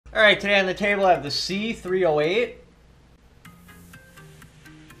Alright, today on the table I have the C308.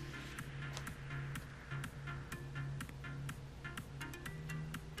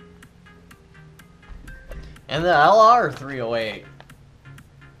 And the LR308.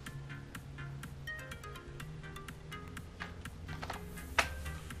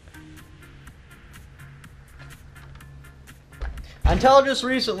 Until just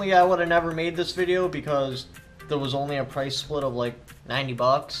recently, I would have never made this video because there was only a price split of like 90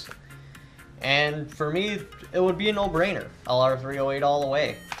 bucks. And for me, it would be a no-brainer. LR308 all the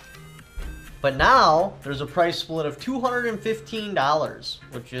way. But now, there's a price split of $215,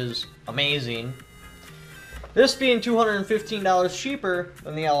 which is amazing. This being $215 cheaper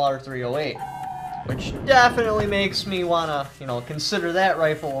than the LR308, which definitely makes me want to, consider that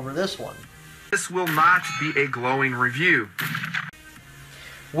rifle over this one. This will not be a glowing review.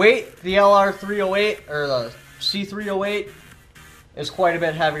 Weight, the LR308, or the C308, is quite a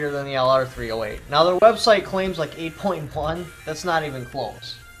bit heavier than the LR308. Now, their website claims like 8.1. That's not even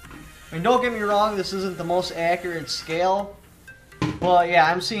close. I mean, don't get me wrong, this isn't the most accurate scale. Well, yeah,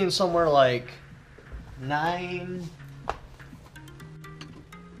 I'm seeing somewhere like 9...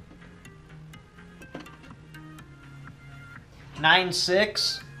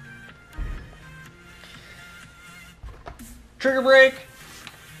 .96. Trigger brake.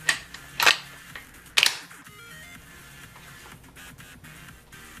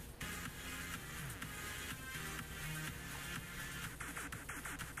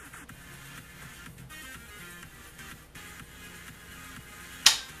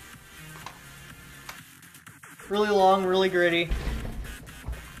 Really long, really gritty.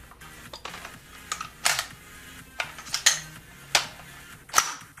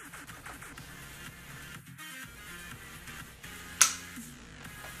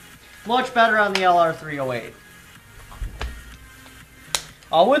 Much better on the LR308.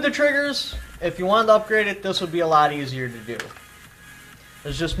 With the triggers, if you wanted to upgrade it, this would be a lot easier to do.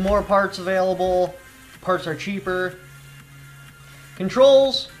 There's just more parts available. Parts are cheaper.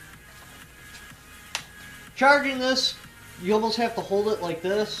 Controls. Charging this, you almost have to hold it like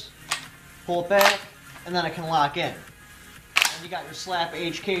this, pull it back, and then it can lock in. And you got your slap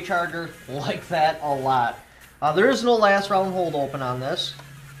HK charger like that a lot. There is no last round hold open on this.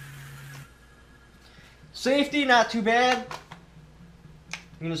 Safety, not too bad.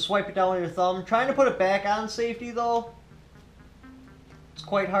 You can just swipe it down with your thumb. Trying to put it back on safety though, it's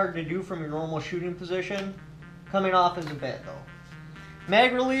quite hard to do from your normal shooting position. Coming off isn't bad though.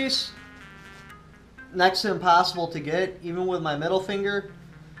 Mag release, next to impossible to get, even with my middle finger.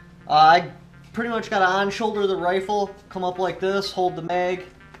 I pretty much got to on-shoulder the rifle, come up like this, hold the mag,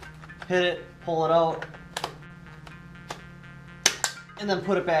 hit it, pull it out, and then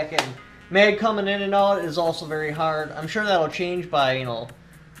put it back in. Mag coming in and out is also very hard. I'm sure that'll change by,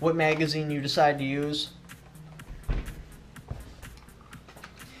 what magazine you decide to use.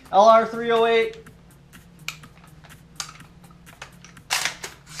 LR308.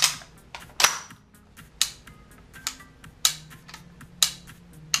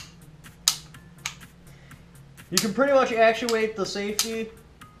 You can pretty much actuate the safety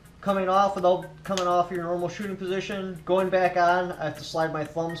coming off without coming off your normal shooting position. Going back on, I have to slide my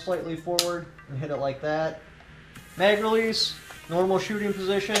thumb slightly forward and hit it like that. Mag release, normal shooting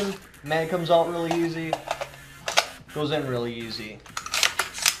position. Mag comes out really easy. Goes in really easy.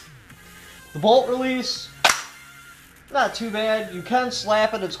 The bolt release, not too bad. You can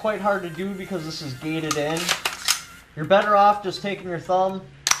slap it, it's quite hard to do because this is gated in. You're better off just taking your thumb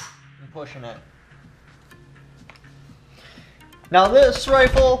and pushing it. Now this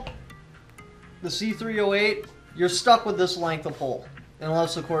rifle, the C308, you're stuck with this length of hole.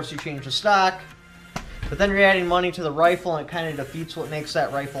 Unless, of course, you change the stock. But then you're adding money to the rifle and it kind of defeats what makes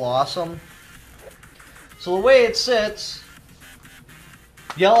that rifle awesome. So the way it sits,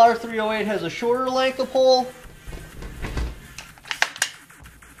 the LR308 has a shorter length of pole.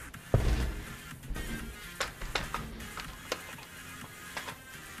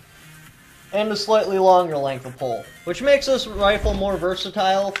 And a slightly longer length of pole, which makes this rifle more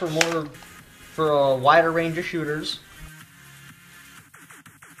versatile for a wider range of shooters.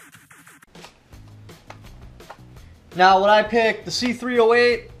 Now, would I pick the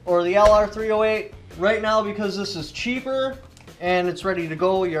C308 or the LR308? Right now, because this is cheaper and it's ready to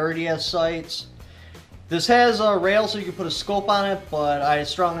go, you already have sights. This has a rail so you can put a scope on it, but I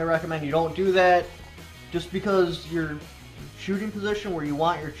strongly recommend you don't do that, just because your shooting position where you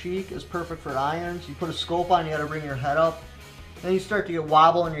want your cheek is perfect for irons. You put a scope on, you gotta bring your head up. Then you start to get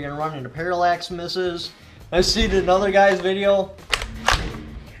wobble and you're gonna run into parallax misses. I seen another guy's video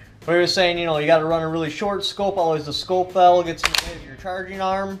where he was saying, you gotta run a really short scope, otherwise the scope valve gets in the way of your charging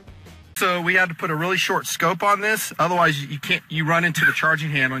arm. So we had to put a really short scope on this, otherwise you run into the charging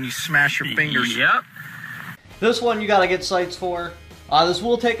handle and you smash your fingers. Yep. This one you gotta get sights for. This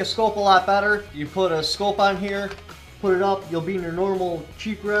will take a scope a lot better. You put a scope on here, put it up, you'll be in your normal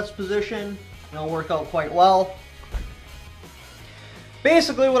cheek rest position, and it'll work out quite well.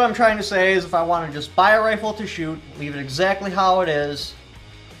 Basically what I'm trying to say is if I want to just buy a rifle to shoot, leave it exactly how it is,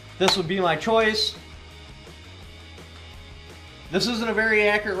 this would be my choice. This isn't a very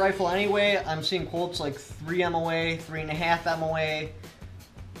accurate rifle anyway. I'm seeing quotes like 3 MOA, 3.5 MOA.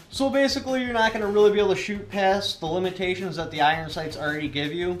 So basically you're not going to really be able to shoot past the limitations that the iron sights already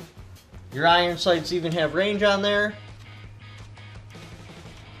give you. Your iron sights even have range on there.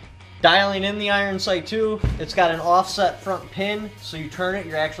 Dialing in the iron sight too, it's got an offset front pin, so you turn it,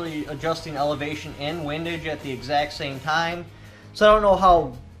 you're actually adjusting elevation and windage at the exact same time. So I don't know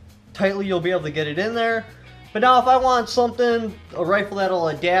how tightly you'll be able to get it in there. But now if I want something, a rifle that'll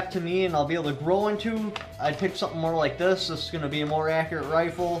adapt to me and I'll be able to grow into, I'd pick something more like this. This is going to be a more accurate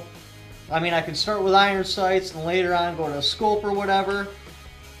rifle. I mean, I can start with iron sights and later on go to a scope or whatever.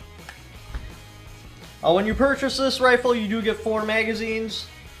 When you purchase this rifle, you do get 4 magazines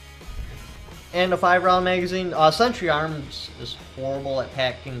and a 5-round magazine. Century Arms is horrible at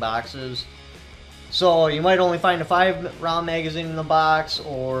packing boxes. So you might only find a 5-round magazine in the box,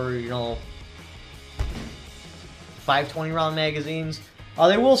 or, you know, 5 20-round magazines.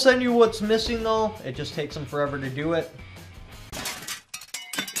 They will send you what's missing though. It just takes them forever to do it.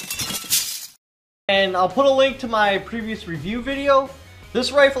 And I'll put a link to my previous review video.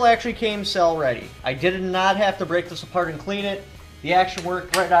 This rifle actually came cell ready. I did not have to break this apart and clean it. The action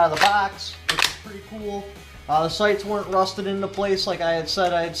worked right out of the box, which is pretty cool. The sights weren't rusted into place like I had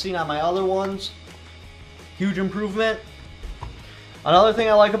said I had seen on my other ones. Huge improvement. Another thing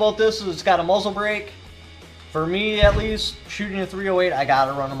I like about this is it's got a muzzle brake. For me, at least, shooting a 308, I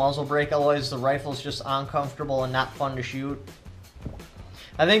gotta run a muzzle brake, otherwise the rifle's just uncomfortable and not fun to shoot.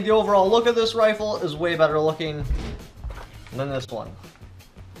 I think the overall look of this rifle is way better looking than this one.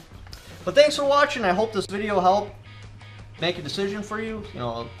 But thanks for watching. I hope this video helped make a decision for you. You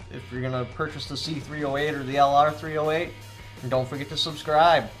know, if you're gonna purchase the C308 or the LR308, and don't forget to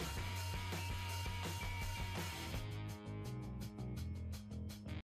subscribe.